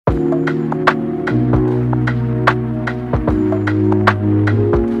Hi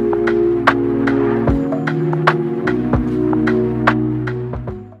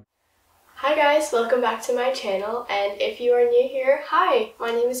guys, welcome back to my channel, and if you are new here, hi,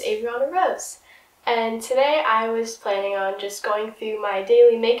 my name is Avaryana Rose, and today I was planning on just going through my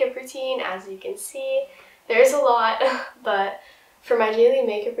daily makeup routine. As you can see, there's a lot, but for my daily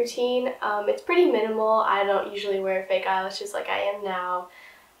makeup routine, it's pretty minimal. I don't usually wear fake eyelashes like I am now,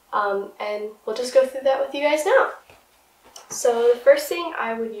 and we'll just go through that with you guys now. So the first thing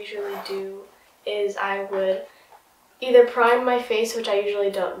I would usually do is I would either prime my face, which I usually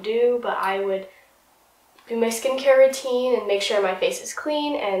don't do, but I would do my skincare routine and make sure my face is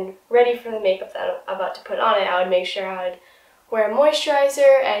clean and ready for the makeup that I'm about to put on it. I would make sure I would wear a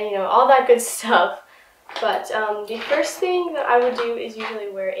moisturizer and, you know, all that good stuff. But the first thing that I would do is usually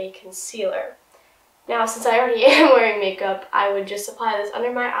wear a concealer. Now, since I already am wearing makeup, I would just apply this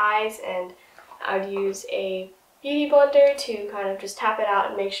under my eyes, and I would use a beauty blender to kind of just tap it out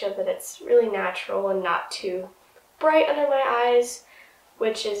and make sure that it's really natural and not too bright under my eyes,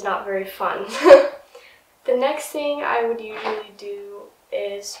 which is not very fun. The next thing I would usually do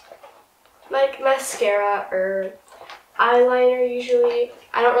is like mascara or eyeliner usually.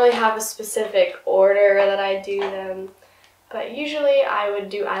 I don't really have a specific order that I do them, but usually I would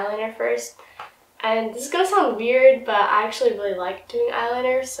do eyeliner first. And this is gonna sound weird, but I actually really like doing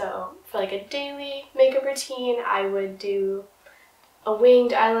eyeliner, so for like a daily makeup routine, I would do a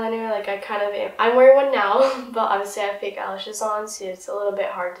winged eyeliner. Like I'm wearing one now, but obviously I have fake eyelashes on, so it's a little bit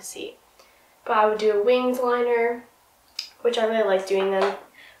hard to see. But I would do a winged liner, which I really like doing them,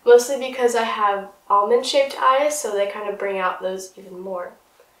 mostly because I have almond-shaped eyes, so they kind of bring out those even more.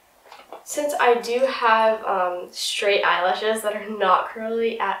 Since I do have straight eyelashes that are not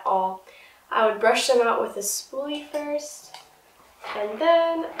curly at all, I would brush them out with a spoolie first, and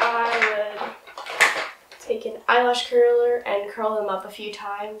then I would take an eyelash curler and curl them up a few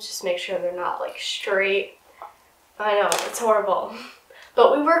times, just make sure they're not like straight. I know, it's horrible,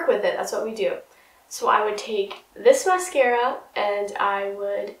 but we work with it, that's what we do. So I would take this mascara and I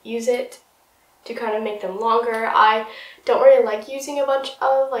would use it to kind of make them longer. I don't really like using a bunch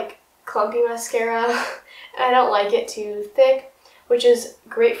of like clumpy mascara, and I don't like it too thick, which is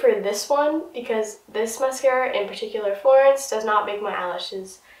great for this one because this mascara, in particular Florence, does not make my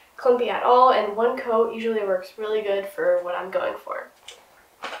eyelashes clumpy at all, and one coat usually works really good for what I'm going for.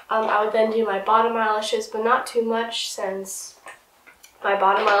 I would then do my bottom eyelashes, but not too much, since my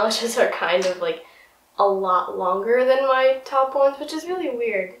bottom eyelashes are kind of like a lot longer than my top ones, which is really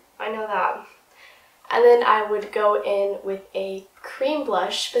weird, I know that. And then I would go in with a cream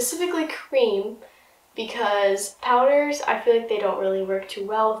blush, specifically cream, because powders, I feel like they don't really work too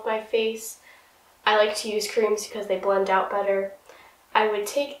well with my face. I like to use creams because they blend out better. I would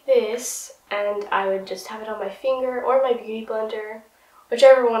take this and I would just have it on my finger or my beauty blender,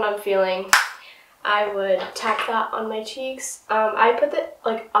 whichever one I'm feeling. I would tap that on my cheeks. I put it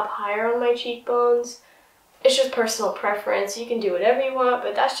like up higher on my cheekbones. It's just personal preference. You can do whatever you want,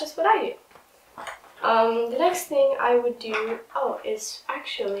 but that's just what I do. The next thing I would do, is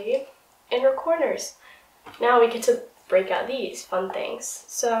actually inner corners. Now we get to break out these fun things.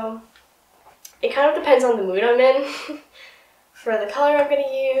 So it kind of depends on the mood I'm in for the color I'm going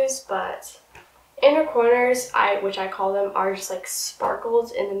to use, but inner corners, which I call them, are just like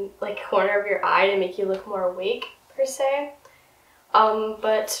sparkles in the like corner of your eye to make you look more awake per se.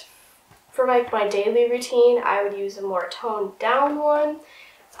 But for my daily routine, I would use a more toned down one,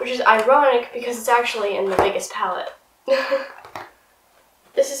 which is ironic because it's actually in the biggest palette.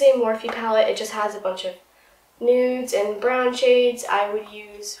 This is a Morphe palette. It just has a bunch of nudes and brown shades. I would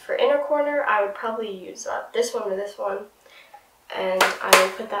use for inner corner, I would probably use this one or this one. And I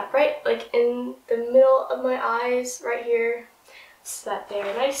would put that right like in the middle of my eyes right here, so that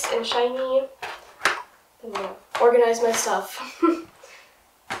they're nice and shiny. I'm gonna organize my stuff.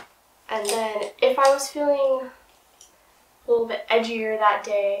 And then if I was feeling a little bit edgier that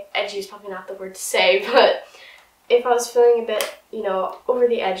day, edgy is probably not the word to say, but if I was feeling a bit, you know, over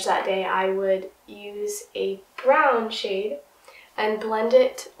the edge that day, I would use a brown shade and blend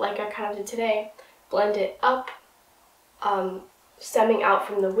it like I kind of did today. Blend it up, stemming out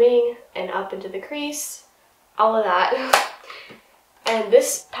from the wing and up into the crease, all of that. And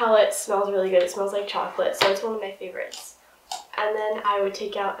this palette smells really good. It smells like chocolate, so it's one of my favorites. And then I would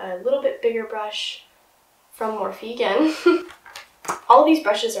take out a little bit bigger brush from Morphe again. All these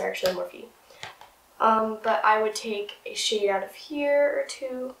brushes are actually Morphe. But I would take a shade out of here or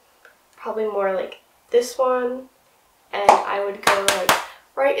two, probably more like this one, and I would go like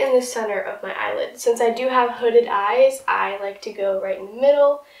right in the center of my eyelid. Since I do have hooded eyes, I like to go right in the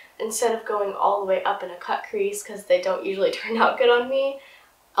middle instead of going all the way up in a cut crease, because they don't usually turn out good on me,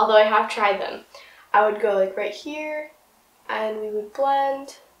 although I have tried them, I would go like right here, and we would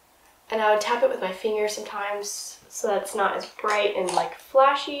blend, and I would tap it with my finger sometimes so that it's not as bright and like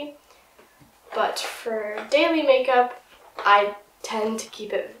flashy. But for daily makeup, I tend to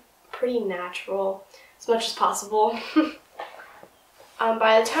keep it pretty natural as much as possible.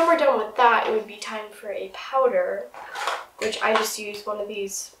 By the time we're done with that, it would be time for a powder, which I just use one of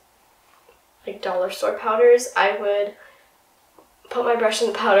these like dollar store powders. I would put my brush in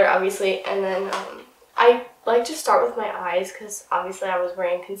the powder, obviously, and then I like to start with my eyes because obviously I was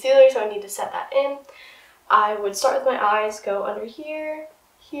wearing concealer, so I need to set that in. I would start with my eyes, go under here,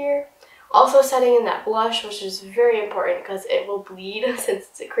 here. Also setting in that blush, which is very important because it will bleed since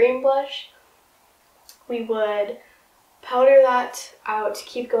it's a cream blush. We would powder that out,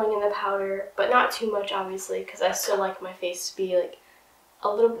 keep going in the powder, but not too much obviously because I still like my face to be like a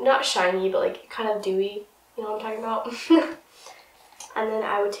little, not shiny, but like kind of dewy, you know what I'm talking about? And then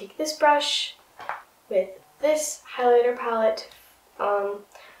I would take this brush with this highlighter palette.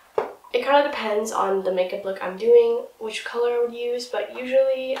 It kind of depends on the makeup look I'm doing, which color I would use, but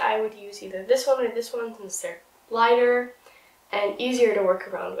usually I would use either this one or this one since they're lighter and easier to work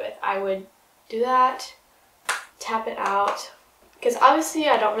around with. I would do that, tap it out, because obviously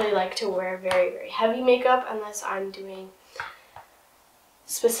I don't really like to wear very heavy makeup unless I'm doing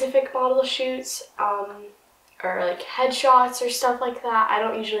specific model shoots or like headshots or stuff like that. I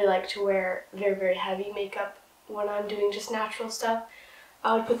don't usually like to wear very heavy makeup when I'm doing just natural stuff.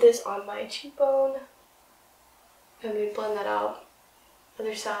 I would put this on my cheekbone and we'd blend that out.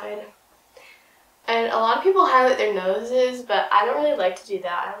 Other side. And a lot of people highlight their noses, but I don't really like to do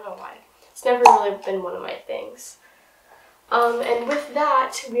that. I don't know why. It's never really been one of my things. And with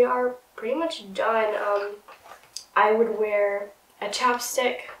that, we are pretty much done. I would wear a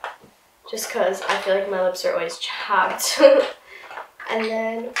chapstick just because I feel like my lips are always chapped. And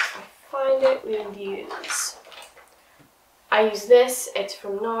then if I find it, we would use, I use this, it's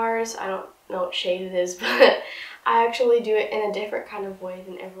from NARS. I don't know what shade it is, but I actually do it in a different kind of way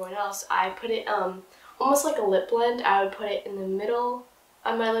than everyone else. I put it almost like a lip blend. I would put it in the middle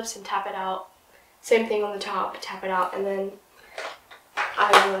of my lips and tap it out. Same thing on the top, tap it out, and then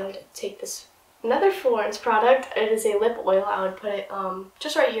I would take this another Florence product. It is a lip oil. I would put it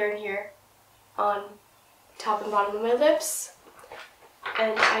just right here and here on top and bottom of my lips.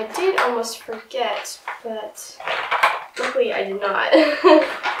 And I did almost forget, but luckily I did not,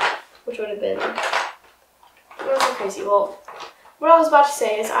 which would have been not so crazy. Well, what I was about to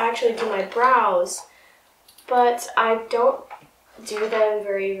say is I actually do my brows, but I don't do them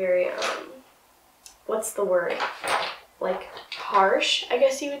very, what's the word? Like harsh, I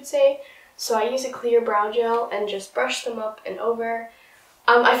guess you would say. So I use a clear brow gel and just brush them up and over.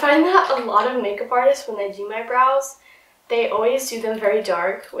 I find that a lot of makeup artists, when they do my brows, they always do them very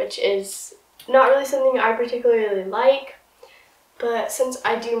dark, which is not really something I particularly like. But since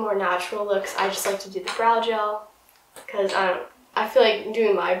I do more natural looks, I just like to do the brow gel because I feel like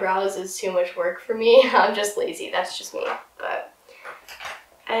doing my brows is too much work for me. I'm just lazy, that's just me.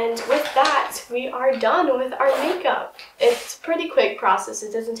 And with that, we are done with our makeup. It's a pretty quick process.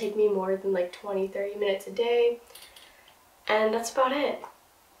 It doesn't take me more than like 20-30 minutes a day. And that's about it.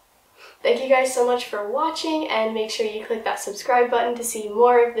 Thank you guys so much for watching, and make sure you click that subscribe button to see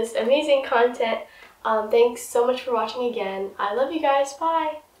more of this amazing content. Thanks so much for watching again. I love you guys.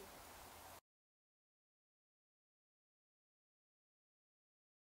 Bye!